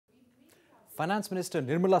Finance Minister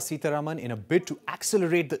Nirmala Sitharaman, in a bid to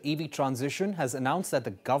accelerate the EV transition, has announced that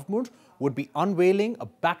the government would be unveiling a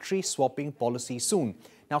battery swapping policy soon.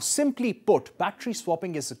 Now, simply put, battery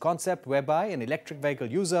swapping is a concept whereby an electric vehicle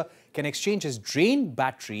user can exchange his drained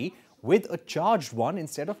battery with a charged one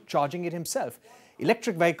instead of charging it himself.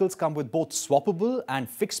 Electric vehicles come with both swappable and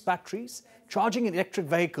fixed batteries. Charging an electric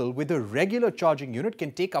vehicle with a regular charging unit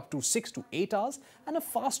can take up to 6 to 8 hours, and a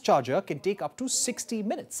fast charger can take up to 60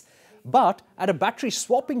 minutes. But at a battery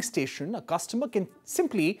swapping station, a customer can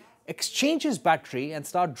simply exchange his battery and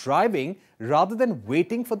start driving rather than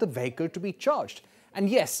waiting for the vehicle to be charged. And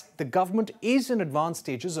yes, the government is in advanced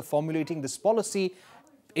stages of formulating this policy.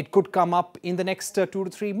 It could come up in the next 2 to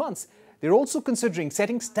 3 months. They're also considering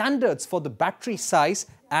setting standards for the battery size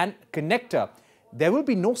and connector. There will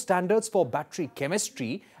be no standards for battery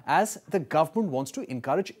chemistry, as the government wants to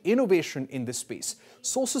encourage innovation in this space.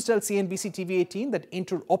 Sources tell CNBC TV18 that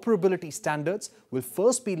interoperability standards will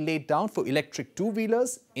first be laid down for electric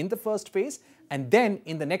two-wheelers in the first phase, and then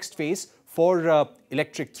in the next phase for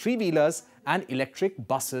electric three-wheelers and electric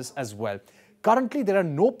buses as well. Currently, there are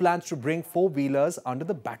no plans to bring four-wheelers under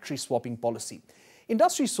the battery swapping policy.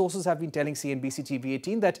 Industry sources have been telling CNBC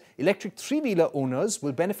TV18 that electric three-wheeler owners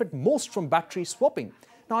will benefit most from battery swapping.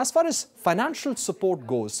 Now, as far as financial support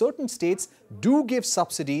goes, certain states do give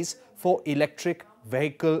subsidies for electric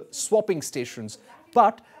vehicle swapping stations,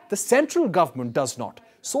 but the central government does not.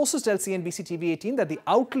 Sources tell CNBC TV18 that the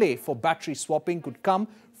outlay for battery swapping could come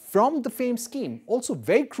from the FAME scheme. Also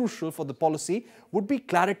very crucial for the policy would be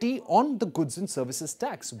clarity on the goods and services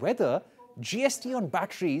tax, whether GST on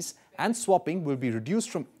batteries and swapping will be reduced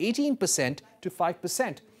from 18% to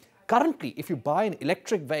 5%. Currently, if you buy an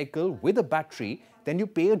electric vehicle with a battery, then you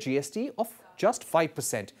pay a GST of just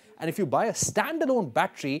 5%. And if you buy a standalone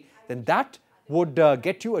battery, then that would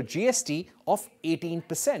get you a GST of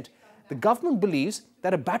 18%. The government believes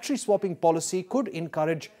that a battery swapping policy could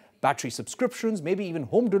encourage battery subscriptions, maybe even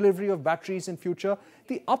home delivery of batteries in future.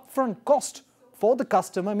 The upfront cost for the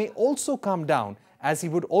customer may also come down, as he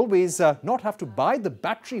would always not have to buy the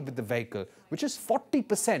battery with the vehicle, which is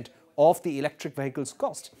 40% of the electric vehicle's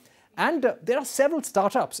cost. And there are several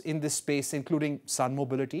startups in this space, including Sun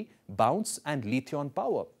Mobility, Bounce and Lithium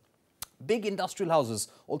Power. Big industrial houses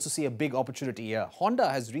also see a big opportunity here. Honda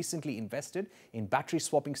has recently invested in battery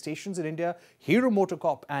swapping stations in India. Hero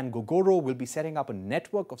MotoCorp and Gogoro will be setting up a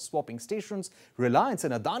network of swapping stations. Reliance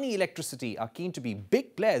and Adani Electricity are keen to be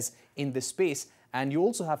big players in this space. And you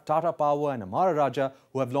also have Tata Power and Amara Raja,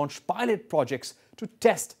 who have launched pilot projects to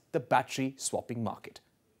test the battery swapping market.